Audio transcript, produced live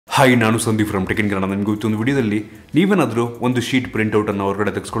Hi, ನಾನು Sandeep from tech in Kannada. ನನಗೆ ಇವತ್ತೊಂದು ವಿಡಿಯೋದಲ್ಲಿ ನೀವೇನಾದರೂ ಒಂದು ಶೀಟ್ ಪ್ರಿಂಟೌಟನ್ನು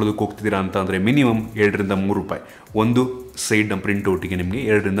ಹೊರಗಡೆ ತೆಗೆಸ್ಕೊಳ್ಳೋದಕ್ಕೆ ಹೋಗ್ತಿದ್ದೀರಾ ಅಂತ ಅಂದರೆ ಮಿನಿಮಮ್ 2 ರಿಂದ 3 ರೂಪಾಯಿ ಒಂದು ಸೈಡ್ನ ಪ್ರಿಂಟೌಟಿಗೆ ನಿಮಗೆ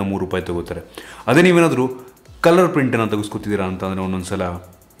 2 ರಿಂದ 3 ರೂಪಾಯಿ ತಗೋತಾರೆ. ಅದೇ ನೀವೇನಾದರೂ ಕಲರ್ ಪ್ರಿಂಟನ್ನು ತೆಗೆಸ್ಕೊತಿದ್ದೀರಾ ಅಂತ ಅಂದರೆ ಒಂದೊಂದು ಸಲ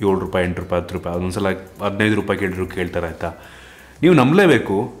 7 ರೂಪಾಯಿ 8 ರೂಪಾಯಿ 10 ರೂಪಾಯಿ ಒಂದೊಂದು ಸಲ 15 ರೂಪಾಯಿ ಕೇಳ್ತಾರೆ ಆಯಿತಾ. ನೀವು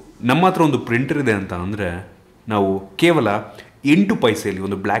ನಂಬಲೇಬೇಕು, ನಮ್ಮ ಹತ್ರ ಒಂದು ಪ್ರಿಂಟರ್ ಇದೆ ಅಂತ ಅಂದರೆ ನಾವು ಕೇವಲ 8 ಪೈಸೆಯಲ್ಲಿ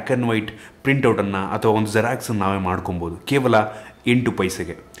ಒಂದು ಬ್ಲ್ಯಾಕ್ ಆ್ಯಂಡ್ ವೈಟ್ ಪ್ರಿಂಟೌಟನ್ನು ಅಥವಾ ಒಂದು ಜೆರಾಕ್ಸನ್ನು ನಾವೇ ಮಾಡ್ಕೊಬೋದು ಕೇವಲ 8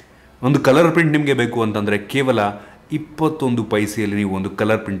 ಪೈಸೆಗೆ. ಒಂದು ಕಲರ್ ಪ್ರಿಂಟ್ ನಿಮಗೆ ಬೇಕು ಅಂತಂದರೆ ಕೇವಲ 21 ಪೈಸೆಯಲ್ಲಿ ನೀವು ಒಂದು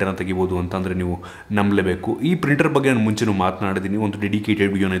ಕಲರ್ ಪ್ರಿಂಟನ್ನು ತೆಗಿಬೋದು ಅಂತಂದರೆ ನೀವು ನಂಬಲೇಬೇಕು. ಈ ಪ್ರಿಂಟರ್ ಬಗ್ಗೆ ನಾನು ಮುಂಚೆನೂ ಮಾತನಾಡಿದ್ದೀನಿ, ಒಂದು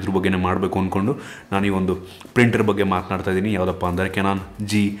ಡೆಡಿಕೇಟೆಡ್ ವಿಡಿಯೋನ ಇದ್ರ ಬಗ್ಗೆ ಮಾಡಬೇಕು ಅಂದ್ಕೊಂಡು ನಾನು ಈ ಒಂದು ಪ್ರಿಂಟರ್ ಬಗ್ಗೆ ಮಾತನಾಡ್ತಾ ಇದ್ದೀನಿ. ಯಾವುದಪ್ಪ ಅಂದರೆ Canon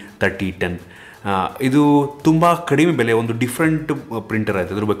G3010. ಇದು ತುಂಬ ಕಡಿಮೆ ಬೆಲೆ, ಒಂದು ಡಿಫ್ರೆಂಟ್ ಪ್ರಿಂಟರ್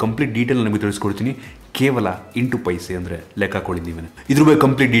ಆಯಿತು. ಇದ್ರ ಬಗ್ಗೆ ಕಂಪ್ಲೀಟ್ ಡೀಟೇಲ್ ನಿಮಗೆ ತಿಳಿಸ್ಕೊಡ್ತೀನಿ. ಕೇವಲ 8 ಪೈಸೆ ಅಂದರೆ ಲೆಕ್ಕ ಕೊಡಿದ್ದೀವಿ. ಇದ್ರ ಬಗ್ಗೆ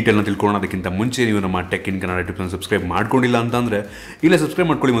ಕಂಪ್ಲೀಟ್ ಡೀಟೇಲ್ನ ತಿಳ್ಕೊಳ್ಳೋಣ. ಅದಕ್ಕಿಂತ ಮುಂಚೆ ನೀವು ನಮ್ಮ ಟೆಕ್ ಇನ್ ಕನ್ನಡ ಟಿಪ್ಸನ್ನು ಸಬ್ಸ್ಕ್ರೈಬ್ ಮಾಡ್ಕೊಂಡಿಲ್ಲ ಅಂತಂದರೆ ಇಲ್ಲೇ ಸಬ್ಸ್ಕ್ರೈಬ್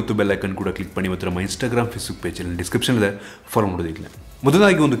ಮಾಡ್ಕೊಳ್ಳಿ ಮತ್ತು ಬೆಲ್ ಐಕನ್ ಕೂಡ ಕ್ಲಿಕ್ ಮಾಡಿ. ಮತ್ತು ನಮ್ಮ ಇನ್ಸ್ಟಾಗ್ರಾಮ್, ಫೇಸ್ಬುಕ್ ಪೇಜಲ್ಲಿ ಡಿಸ್ಕ್ರಿಪ್ಷನ್ ಇದೆ, ಫಾಲೋ ಮಾಡೋದಿಲ್ಲ.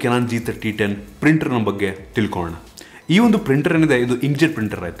 ಮೊದಲಾಗಿ ಒಂದು Canon G3010 ಪ್ರಿಂಟರ್ನ ಬಗ್ಗೆ ತಿಳ್ಕೊಳ್ಳೋಣ. ಈ ಒಂದು ಪ್ರಿಂಟರ್ ಏನಿದೆ ಇದು ಇಂಕ್ಜೆಟ್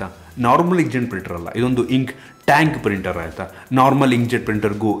ಪ್ರಿಂಟರ್ ಆಯಿತಾ, ನಾರ್ಮಲ್ ಇಂಕ್ಜೆಟ್ ಪ್ರಿಂಟರ್ ಅಲ್ಲ, ಇದೊಂದು ಇಂಕ್ ಟ್ಯಾಂಕ್ ಪ್ರಿಂಟರ್ ಆಯಿತಾ. ನಾರ್ಮಲ್ ಇಂಕ್ಜೆಟ್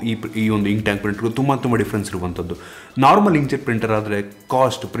ಪ್ರಿಂಟರ್ಗೂ ಈ ಒಂದು ಇಂಕ್ ಟ್ಯಾಂಕ್ ಪ್ರಿಂಟರ್ಗೂ ತುಂಬ ಡಿಫ್ರೆನ್ಸ್ ಇರುವಂಥದ್ದು. ನಾರ್ಮಲ್ ಇಂಕ್ಜೆಟ್ ಪ್ರಿಂಟರ್ ಆದರೆ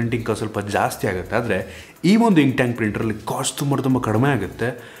ಪ್ರಿಂಟಿಂಗ್ ಕಾಸ್ಟ್ ಸ್ವಲ್ಪ ಜಾಸ್ತಿ ಆಗುತ್ತೆ, ಆದರೆ ಈ ಒಂದು ಇಂಕ್ ಟ್ಯಾಂಕ್ ಪ್ರಿಂಟರಲ್ಲಿ ಕಾಸ್ಟ್ ತುಂಬ ಕಡಿಮೆ ಆಗುತ್ತೆ.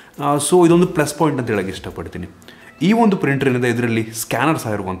 ಸೊ ಇದೊಂದು ಪ್ಲಸ್ ಪಾಯಿಂಟ್ ಅಂತ ಹೇಳೋಕ್ಕೆ ಇಷ್ಟಪಡ್ತೀನಿ. ಈ ಒಂದು ಪ್ರಿಂಟರ್ ಏನಿದೆ ಇದರಲ್ಲಿ ಸ್ಕ್ಯಾನರ್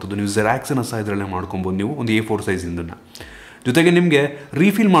ಸಹ ಇರುವಂಥದ್ದು, ನೀವು ಜೆರಾಕ್ಸನ್ನು ಸಹ ಇದರಲ್ಲೇ ಮಾಡ್ಕೊಬೋದು. ನೀವು ಒಂದು A4 ಸೈಜಿಂದನ್ನು ಜೊತೆಗೆ ನಿಮಗೆ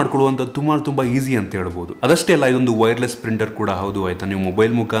ರೀಫಿಲ್ ಮಾಡ್ಕೊಳ್ಳುವಂಥದ್ದು ತುಂಬ ಈಸಿ ಅಂತ ಹೇಳ್ಬೋದು. ಅದಷ್ಟೇ ಅಲ್ಲ, ಇದೊಂದು ವೈರ್ಲೆಸ್ ಪ್ರಿಂಟರ್ ಕೂಡ ಹೌದು ಆಯಿತಾ. ನೀವು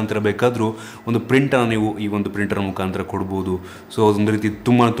ಮೊಬೈಲ್ ಮುಖಾಂತರ ಬೇಕಾದರೂ ಒಂದು ಪ್ರಿಂಟನ್ನು ನೀವು ಈ ಒಂದು ಪ್ರಿಂಟರ್ ಮುಖಾಂತರ ಕೊಡ್ಬೋದು. ಸೊ ಅದೊಂದು ರೀತಿ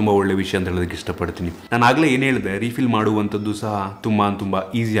ತುಂಬ ಒಳ್ಳೆಯ ವಿಷಯ ಅಂತ ಹೇಳೋದಕ್ಕೆ ಇಷ್ಟಪಡ್ತೀನಿ. ನಾನು ಆಗಲೇ ಏನು ಹೇಳಿದೆ, ರೀಫಿಲ್ ಮಾಡುವಂಥದ್ದು ಸಹ ತುಂಬ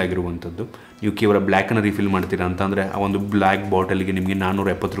ಈಸಿ ಆಗಿರುವಂಥದ್ದು. ನೀವು ಕೇವಲ ಬ್ಲ್ಯಾಕನ್ನು ರೀಫಿಲ್ ಮಾಡ್ತೀರಾ ಅಂತಂದರೆ ಆ ಒಂದು ಬ್ಲ್ಯಾಕ್ ಬಾಟಲಿಗೆ ನಿಮಗೆ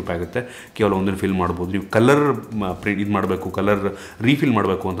 470 ರೂಪಾಯಿ ಆಗುತ್ತೆ. ಕೇವಲ ಒಂದನ್ನು ಫಿಲ್ ಮಾಡ್ಬೋದು. ನೀವು ಕಲರ್ ಇದು ಮಾಡಬೇಕು, ಕಲರ್ ರೀಫಿಲ್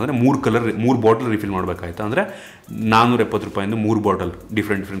ಮಾಡಬೇಕು ಅಂತಂದರೆ 3 ಬಾಟಲ್ ರೀಫಿಲ್ ಮಾಡಬೇಕಾಯ್ತು ಅಂದರೆ 470 ರೂಪಾಯಿಂದ 3 ಬಾಟಲ್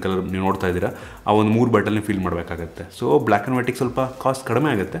ಡಿಫ್ರೆಂಟ್ ಕಲರ್ ನೀವು ನೋಡ್ತಾ ಇದ್ದೀರಾ, ಆ ಒಂದು 3 ಬಾಟಲ್ನ ಫಿಲ್ ಮಾಡಬೇಕಾಗತ್ತೆ. ಸೊ ಬ್ಲ್ಯಾಕ್ ಆ್ಯಂಡ್ ವೈಟಿಗೆ ಸ್ವಲ್ಪ ಕಾಸ್ಟ್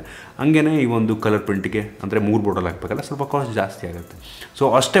ಕಡಿಮೆ ಆಗುತ್ತೆ. ಹಂಗೇ ಈ ಒಂದು ಕಲರ್ ಪ್ರಿಂಟಿಗೆ ಅಂದರೆ 3 ಬಾಟಲ್ ಹಾಕಬೇಕಲ್ಲ, ಸ್ವಲ್ಪ ಕಾಸ್ಟ್ ಜಾಸ್ತಿ ಆಗುತ್ತೆ. ಸೊ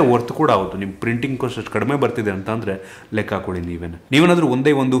ಅಷ್ಟೇ ವರ್ತ್ ಕೂಡ ಹೌದು. ನಿಮ್ಮ ಪ್ರಿಂಟಿಂಗ್ ಕಾಸ್ಟ್ ಅಷ್ಟು ಕಡಿಮೆ ಬರ್ತಿದೆ ಅಂತಂದರೆ ಲೆಕ್ಕ ಹಾಕೊಳ್ಳಿ. ನೀವೇನಾದರೂ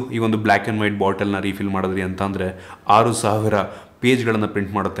ಒಂದೇ ಈ ಒಂದು ಬ್ಲ್ಯಾಕ್ ಆ್ಯಂಡ್ ವೈಟ್ ಬಾಟಲ್ನ ರೀಫಿಲ್ ಮಾಡಿದ್ರಿ ಅಂತಂದರೆ 6000 ಪೇಜ್ಗಳನ್ನು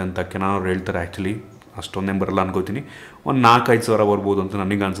ಪ್ರಿಂಟ್ ಮಾಡುತ್ತೆ ಅಂತ Canon ಅವ್ರು ಹೇಳ್ತಾರೆ. ಆ್ಯಕ್ಚುಲಿ ಅಷ್ಟೊಂದೇನು ಬರಲ್ಲ ಅನ್ಕೋತೀನಿ, ಒಂದು 4-5 ಸಾವಿರ ಬರ್ಬೋದು ಅಂತ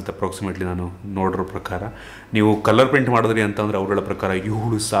ನನಗೆ ಅನಿಸುತ್ತೆ ಅಪ್ರಾಕ್ಸಿಮೇಟ್ಲಿ ನಾನು ನೋಡಿರೋ ಪ್ರಕಾರ. ನೀವು ಕಲರ್ ಪ್ರಿಂಟ್ ಮಾಡಿದ್ರಿ ಅಂತಂದರೆ ಅವ್ರ ಪ್ರಕಾರ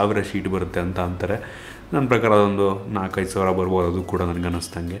 7000 ಶೀಟ್ ಬರುತ್ತೆ ಅಂತ ಅಂತಾರೆ. ನನ್ನ ಪ್ರಕಾರ ಅದೊಂದು 4-5 ಸಾವಿರ ಬರ್ಬೋದು, ಅದು ಕೂಡ ನನಗೆ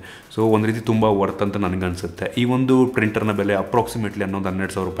ಅನ್ನಿಸ್ದಂಗೆ. ಸೊ ಒಂದು ರೀತಿ ತುಂಬ ವರ್ತ್ ಅಂತ ನನಗನ್ಸುತ್ತೆ. ಈ ಒಂದು ಪ್ರಿಂಟರ್ನ ಬೆಲೆ ಅಪ್ರಾಕ್ಸಿಮೇಟ್ಲಿ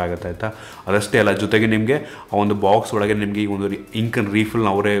 11-12 ಸಾವಿರ ರೂಪಾಯಿ ಆಗುತ್ತೆ ಆಯಿತಾ. ಅದಷ್ಟೇ ಅಲ್ಲ, ಜೊತೆಗೆ ನಿಮಗೆ ಆ ಒಂದು ಬಾಕ್ಸ್ ಒಳಗೆ ನಿಮಗೆ ಈ ಒಂದು ಇಂಕನ್ನು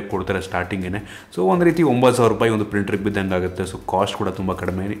ರೀಫಿಲ್ನ ಅವರೇ ಕೊಡ್ತಾರೆ ಸ್ಟಾರ್ಟಿಂಗೇ. ಸೊ ಒಂದು ರೀತಿ 9,000 ರೂಪಾಯಿ ಒಂದು ಪ್ರಿಂಟ್ರಿಗೆ ಬಿದ್ದಂಗೆ ಆಗುತ್ತೆ. ಸೊ ಕಾಸ್ಟ್ ಕೂಡ ತುಂಬ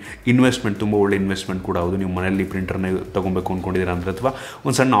ಕಡಿಮೆ, ಇನ್ವೆಸ್ಟ್ಮೆಂಟ್ ತುಂಬ ಒಳ್ಳೆ ಇನ್ವೆಸ್ಟ್ಮೆಂಟ್ ಕೂಡ ಹೌದು. ನೀವು ಮನೆಯಲ್ಲಿ ಪ್ರಿಂಟರ್ನ ತೊಗೊಬೇಕು ಅಂದ್ಕೊಂಡಿದ್ದೀರಾ ಅಂದರೆ ಅಥವಾ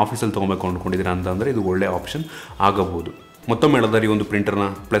ಒಂದು ಸಣ್ಣ ಆಫೀಸಲ್ಲಿ ತೊಗೊಬೇಕು ಅಂದ್ಕೊಂಡಿದ್ದೀರಾ ಅಂತಂದರೆ ಇದು ಒಳ್ಳೆ ಆಪ್ಷನ್ ಆಗಬಹುದು. ಮತ್ತೊಮ್ಮೆ ಹೇಳಿದ್ರೆ ಈ ಒಂದು ಪ್ರಿಂಟರ್ನ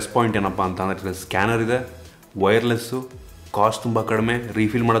ಪ್ಲಸ್ ಪಾಯಿಂಟ್ ಏನಪ್ಪ ಅಂತ ಅಂದರೆ ಸ್ಕ್ಯಾನರ್ ಇದೆ, ವೈರ್ಲೆಸ್ಸು, ಕಾಸ್ಟ್ ತುಂಬ ಕಡಿಮೆ,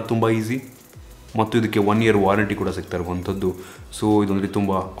 ರೀಫಿಲ್ ಮಾಡೋದು ತುಂಬ ಈಸಿ ಮತ್ತು ಇದಕ್ಕೆ 1 ಇಯರ್ ವಾರಂಟಿ ಕೂಡ ಸಿಗ್ತಾ ಇರುವಂಥದ್ದು. ಸೊ ಇದೊಂದು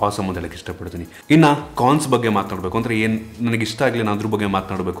ತುಂಬ ಆಸಮ್ ಅಂತ ಹೇಳಕ್ಕೆ ಇಷ್ಟಪಡ್ತೀನಿ. ಇನ್ನು ಕಾನ್ಸ್ ಬಗ್ಗೆ ಮಾತನಾಡಬೇಕು ಅಂದರೆ ಏನು ನನಗೆ ಇಷ್ಟ ಆಗಲಿ ನಾನು ಅದ್ರ ಬಗ್ಗೆ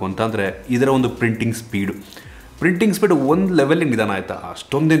ಮಾತನಾಡಬೇಕು ಅಂತಂದರೆ ಇದರ ಒಂದು ಪ್ರಿಂಟಿಂಗ್ ಸ್ಪೀಡ್ ಒಂದು ಲೆವೆಲಿಗೆ ನಿಧಾನ ಆಯಿತಾ.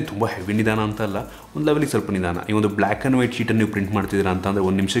 ಅಷ್ಟೊಂದೇನು ತುಂಬ ಹೆವಿ ನಿಧಾನ ಅಂತ ಅಲ್ಲ, ಒಂದು ಲೆವೆಲಿಗೆ ಸ್ವಲ್ಪ ನಿಧಾನ. ಈ ಒಂದು ಬ್ಲ್ಯಾಕ್ ಆ್ಯಂಡ್ ವೈಟ್ ಶೀಟನ್ನು ನೀವು ಪ್ರಿಂಟ್ ಮಾಡ್ತಿದ್ದೀರಾ ಅಂತಂದರೆ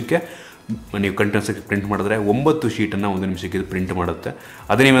 1 ನಿಮಿಷಕ್ಕೆ ನೀವು ಕಂಟಿನ್ಯೂಸ್ ಆಗಿ ಪ್ರಿಂಟ್ ಮಾಡಿದ್ರೆ 9 ಶೀಟನ್ನು 1 ನಿಮಿಷಕ್ಕೆ ಇದು ಪ್ರಿಂಟ್ ಮಾಡುತ್ತೆ.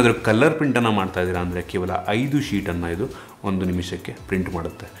 ಅದೇ ನೀವೇನಾದರೂ ಕಲರ್ ಪ್ರಿಂಟನ್ನು ಮಾಡ್ತಾ ಇದ್ದೀರಾ ಅಂದರೆ ಕೇವಲ 5 ಶೀಟನ್ನು ಇದು 1 ನಿಮಿಷಕ್ಕೆ ಪ್ರಿಂಟ್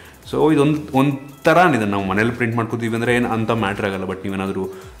ಮಾಡುತ್ತೆ. ಸೊ ಒಂಥರ ನಿಧಾನ. ನಾವು ಮನೇಲಿ ಪ್ರಿಂಟ್ ಮಾಡ್ಕೋತೀವಿ ಅಂದರೆ ಏನು ಅಂತ ಮ್ಯಾಟ್ರ್ ಆಗೋಲ್ಲ. ಬಟ್ ನೀವೇನಾದರೂ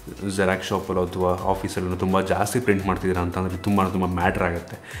ಜೆರಾಕ್ಸ್ ಶಾಪಲ್ಲೋ ಅಥವಾ ಆಫೀಸಲ್ಲೂ ತುಂಬ ಜಾಸ್ತಿ ಪ್ರಿಂಟ್ ಮಾಡ್ತಿದ್ದೀರಾ ಅಂತಂದರೆ ತುಂಬ ಮ್ಯಾಟ್ರ್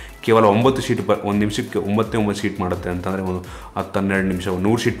ಆಗುತ್ತೆ. ಕೇವಲ 9 ಶೀಟ್ 1 ನಿಮಿಷಕ್ಕೆ 9 ಶೀಟ್ ಮಾಡುತ್ತೆ ಅಂತಂದರೆ ಒಂದು 10-12 ನಿಮಿಷ,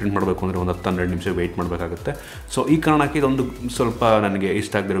 100 ಶೀಟ್ ಪ್ರಿಂಟ್ ಮಾಡಬೇಕು ಅಂದರೆ ಒಂದು 10-12 ನಿಮಿಷ ವೆಯ್ಟ್ ಮಾಡಬೇಕಾಗುತ್ತೆ. ಸೊ ಈ ಕಾರಣಕ್ಕೆ ಇದೊಂದು ಸ್ವಲ್ಪ ನನಗೆ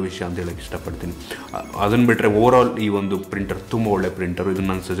ಇಷ್ಟ ಆಗದಿರೋ ವಿಷಯ ಅಂತ ಹೇಳಕ್ಕೆ ಇಷ್ಟಪಡ್ತೀನಿ. ಅದನ್ನು ಬಿಟ್ಟರೆ ಓವರಾಲ್ ಈ ಒಂದು ಪ್ರಿಂಟರ್ ತುಂಬ ಒಳ್ಳೆ ಪ್ರಿಂಟರು.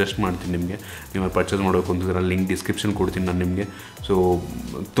 ಇದನ್ನು ನಾನು ಸಜೆಸ್ಟ್ ಮಾಡ್ತೀನಿ ನಿಮಗೆ. ನೀವು ಪರ್ಚೇಸ್ ಮಾಡಬೇಕು ಅಂತಂದ್ರೆ ಲಿಂಕ್ ಡಿಸ್ಕ್ರಿಪ್ಷನ್ ಕೊಡ್ತೀನಿ ನಾನು ನಿಮಗೆ. ಸೊ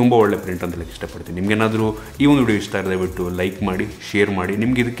ತುಂಬ ಒಳ್ಳೆ ಪ್ರಿಂಟ್ ಅಂತ ಹೇಳಕ್ಕೆ ಇಷ್ಟಪಡ್ತೀನಿ. ನಿಮಗೇನಾದರೂ ಈ ಒಂದು ವಿಡಿಯೋ ಇಷ್ಟ ಆದರೆ ದಯವಿಟ್ಟು ಲೈಕ್ ಮಾಡಿ, ಶೇರ್ ಮಾಡಿ.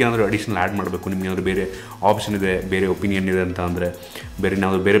 ನಿಮಗೆ ಇದಕ್ಕೇನಾದರೂ ಅಡಿಷನಲ್ ಆ್ಯಡ್ ಮಾಡಬೇಕು, ನಿಮಗೇನಾದರೂ ಬೇರೆ ಆಪ್ಷನ್ ಇದೆ, ಬೇರೆ ಒಪಿನಿಯನ್ ಇದೆ ಅಂತ ಅಂದರೆ,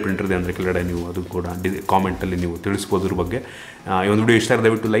 ಬೇರೆ ಪ್ರಿಂಟರ್ ಇದೆ ಅಂದರೆ ಕೆಳಗಡೆ ನೀವು ಅದು ಕೂಡ ಕಾಮೆಂಟಲ್ಲಿ ನೀವು ತಿಳಿಸ್ಬೋದು ಇದ್ರ ಬಗ್ಗೆ. ಈ ಒಂದು ವಿಡಿಯೋ ಇಷ್ಟ ಆದರೆ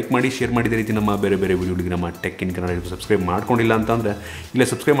ದಯವಿಟ್ಟು ಲೈಕ್ ಮಾಡಿ, ಶೇರ್ ಮಾಡಿದ ರೀತಿ ನಮ್ಮ ಬೇರೆ ವಿಡಿಯೋಗಳಿಗೆ ನಮ್ಮ ಟೆಕ್ ಇನ್ ಕನ್ನಡ ಸಬ್ಸ್ಕ್ರೈಬ್ ಮಾಡ್ಕೊಂಡಿಲ್ಲ ಅಂತಂದರೆ ಇಲ್ಲೇ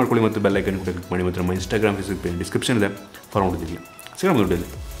ಸಬ್ಸ್ಕ್ರೈಬ್ ಮಾಡ್ಕೊಳ್ಳಿ ಮತ್ತು ಬೆಲ್ ಐಕನ್ ಕೂಡ ಕ್ಲಿಕ್ ಮಾಡಿ. ಮತ್ತು ನಮ್ಮ ಇನ್ಸ್ಟಾಗ್ರಾಮ್, ಫೇಸ್ಬುಕ್ ಪೇಜ್ ಡಿಸ್ಕ್ರಿಪ್ಷನ್ ಇದೆ, ಫಾಲೋ ಮಾಡೋದಿಲ್ಲ. ಸಿಗೋಣ ವಿಡಿಯೋಲಿ.